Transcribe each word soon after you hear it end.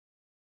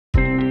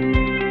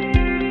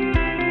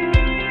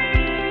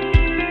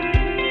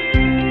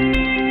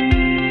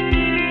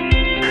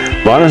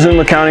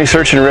Montezuma County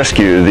Search and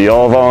Rescue, the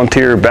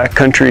all-volunteer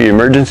backcountry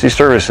emergency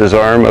services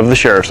arm of the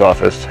Sheriff's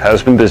Office,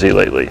 has been busy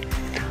lately.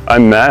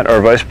 I'm Matt,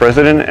 our Vice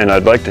President, and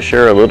I'd like to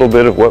share a little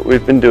bit of what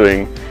we've been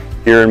doing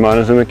here in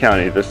Montezuma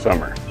County this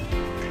summer.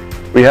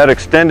 We had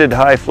extended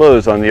high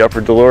flows on the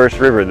upper Dolores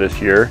River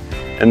this year,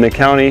 and the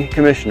county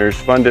commissioners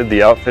funded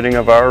the outfitting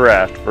of our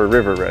raft for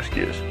river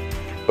rescues.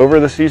 Over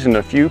the season,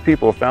 a few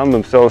people found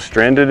themselves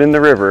stranded in the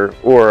river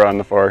or on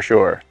the far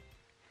shore.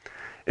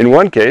 In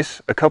one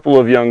case, a couple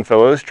of young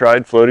fellows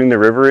tried floating the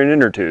river in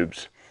inner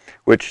tubes,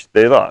 which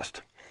they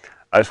lost.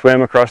 I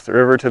swam across the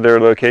river to their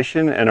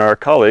location, and our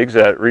colleagues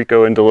at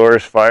Rico and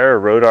Dolores Fire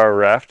rowed our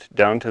raft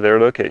down to their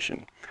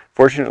location.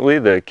 Fortunately,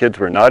 the kids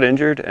were not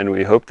injured, and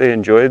we hope they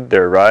enjoyed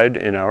their ride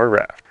in our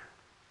raft.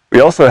 We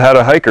also had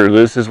a hiker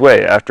lose his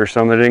way after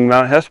summiting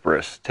Mount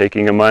Hesperus,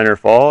 taking a minor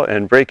fall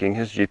and breaking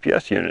his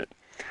GPS unit.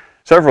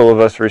 Several of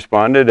us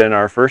responded, and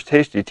our first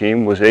Hasty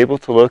team was able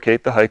to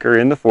locate the hiker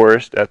in the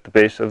forest at the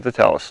base of the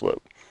talus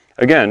slope.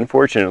 Again,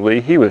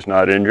 fortunately, he was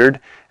not injured,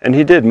 and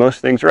he did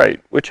most things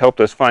right, which helped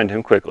us find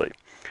him quickly.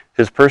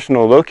 His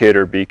personal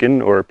locator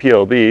beacon, or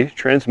PLB,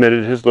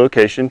 transmitted his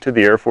location to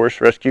the Air Force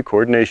Rescue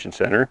Coordination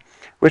Center,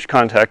 which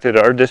contacted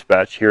our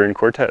dispatch here in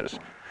Cortez.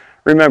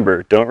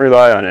 Remember, don't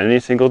rely on any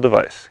single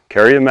device.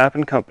 Carry a map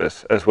and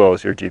compass, as well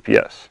as your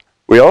GPS.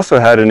 We also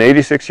had an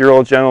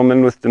 86-year-old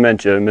gentleman with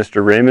dementia,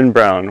 Mr. Raymond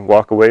Brown,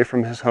 walk away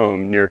from his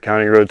home near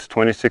County Roads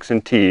 26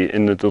 and T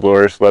in the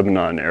Dolores,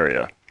 Lebanon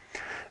area.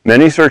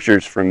 Many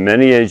searchers from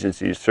many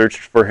agencies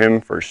searched for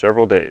him for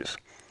several days.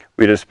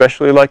 We'd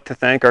especially like to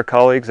thank our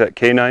colleagues at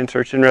K9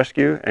 Search and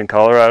Rescue and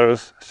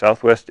Colorado's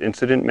Southwest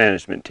Incident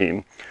Management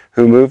Team,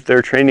 who moved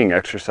their training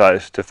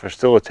exercise to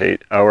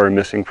facilitate our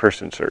missing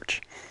person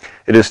search.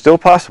 It is still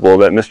possible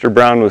that Mr.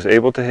 Brown was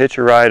able to hitch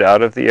a ride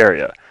out of the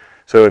area.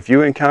 So if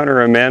you encounter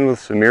a man with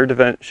severe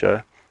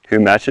dementia who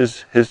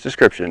matches his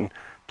description,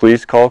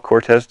 please call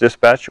Cortez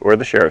Dispatch or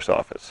the Sheriff's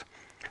Office.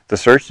 The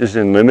search is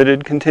in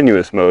limited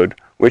continuous mode,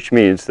 which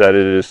means that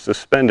it is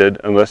suspended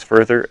unless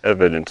further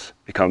evidence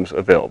becomes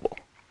available.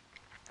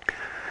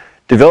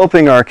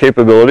 Developing our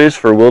capabilities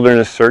for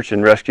wilderness search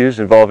and rescues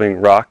involving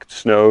rock,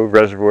 snow,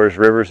 reservoirs,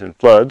 rivers, and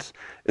floods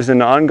is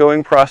an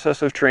ongoing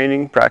process of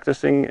training,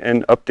 practicing,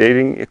 and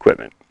updating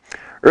equipment.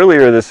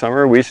 Earlier this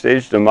summer, we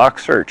staged a mock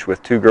search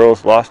with two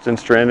girls lost and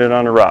stranded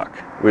on a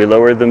rock. We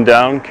lowered them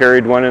down,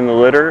 carried one in the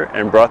litter,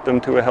 and brought them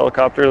to a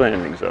helicopter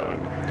landing zone.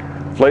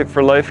 Flight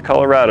for Life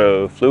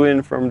Colorado flew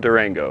in from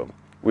Durango.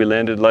 We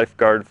landed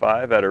Lifeguard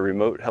 5 at a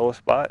remote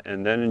helispot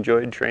and then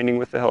enjoyed training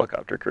with the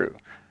helicopter crew.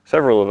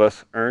 Several of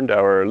us earned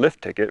our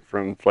lift ticket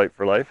from Flight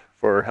for Life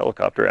for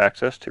helicopter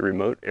access to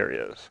remote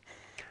areas.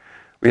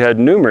 We had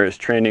numerous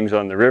trainings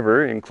on the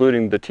river,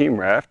 including the team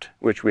raft,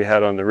 which we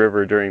had on the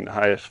river during the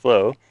highest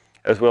flow,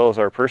 as well as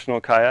our personal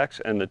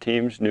kayaks and the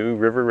team's new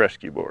river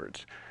rescue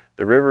boards.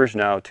 The river is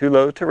now too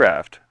low to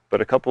raft,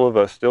 but a couple of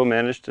us still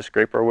managed to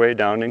scrape our way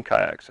down in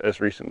kayaks as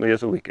recently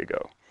as a week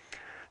ago.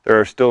 There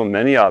are still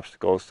many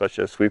obstacles, such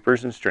as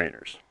sweepers and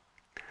strainers.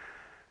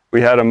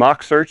 We had a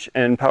mock search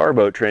and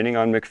powerboat training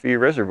on McPhee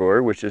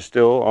Reservoir, which is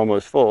still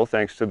almost full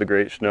thanks to the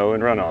great snow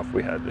and runoff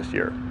we had this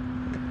year.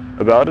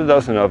 About a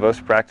dozen of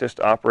us practiced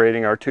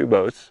operating our two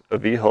boats, a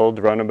V-hulled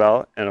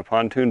runabout and a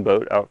pontoon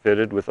boat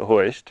outfitted with a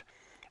hoist,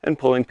 and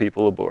pulling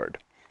people aboard.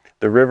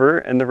 The river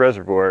and the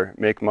reservoir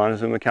make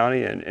Montezuma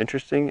County an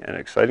interesting and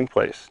exciting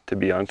place to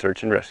be on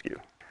search and rescue.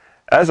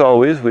 As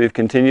always, we've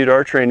continued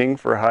our training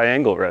for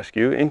high-angle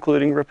rescue,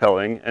 including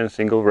rappelling and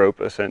single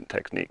rope ascent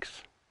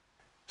techniques.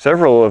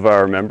 Several of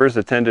our members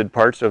attended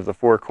parts of the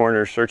Four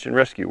Corners Search and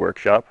Rescue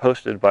workshop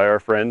hosted by our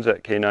friends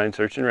at K9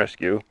 Search and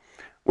Rescue,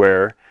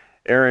 where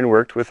Erin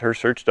worked with her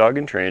search dog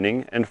in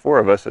training, and 4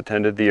 of us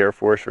attended the Air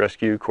Force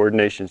Rescue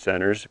Coordination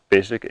Center's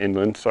Basic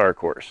Inland SAR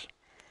course.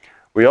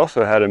 We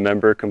also had a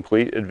member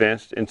complete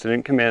Advanced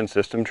Incident Command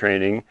System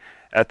training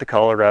at the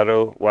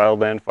Colorado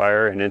Wildland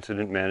Fire and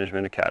Incident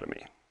Management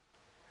Academy.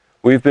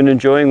 We've been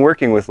enjoying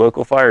working with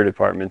local fire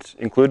departments,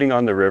 including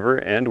on the river,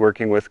 and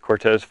working with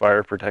Cortez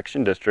Fire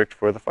Protection District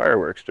for the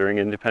fireworks during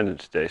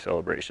Independence Day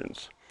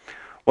celebrations.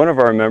 One of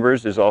our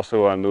members is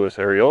also on Lewis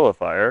Areola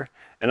Fire,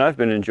 and I've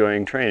been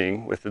enjoying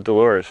training with the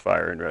Dolores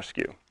Fire and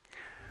Rescue.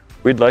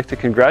 We'd like to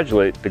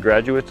congratulate the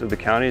graduates of the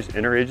county's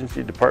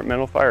Interagency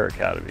Departmental Fire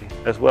Academy,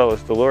 as well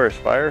as Dolores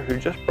Fire, who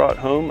just brought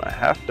home a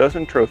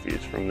half-dozen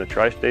trophies from the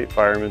Tri-State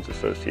Firemen's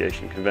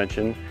Association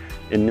Convention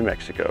in New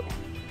Mexico.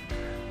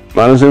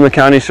 Montezuma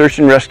County Search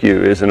and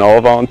Rescue is an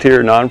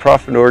all-volunteer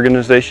nonprofit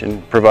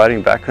organization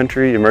providing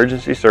backcountry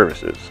emergency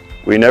services.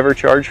 We never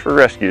charge for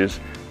rescues,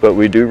 but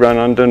we do run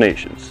on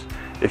donations.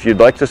 If you'd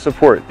like to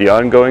support the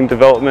ongoing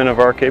development of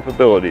our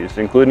capabilities,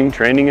 including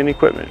training and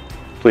equipment,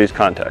 please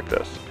contact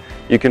us.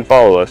 You can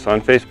follow us on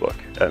Facebook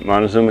at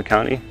Montezuma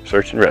County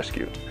Search and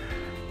Rescue.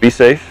 Be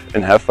safe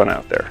and have fun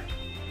out there.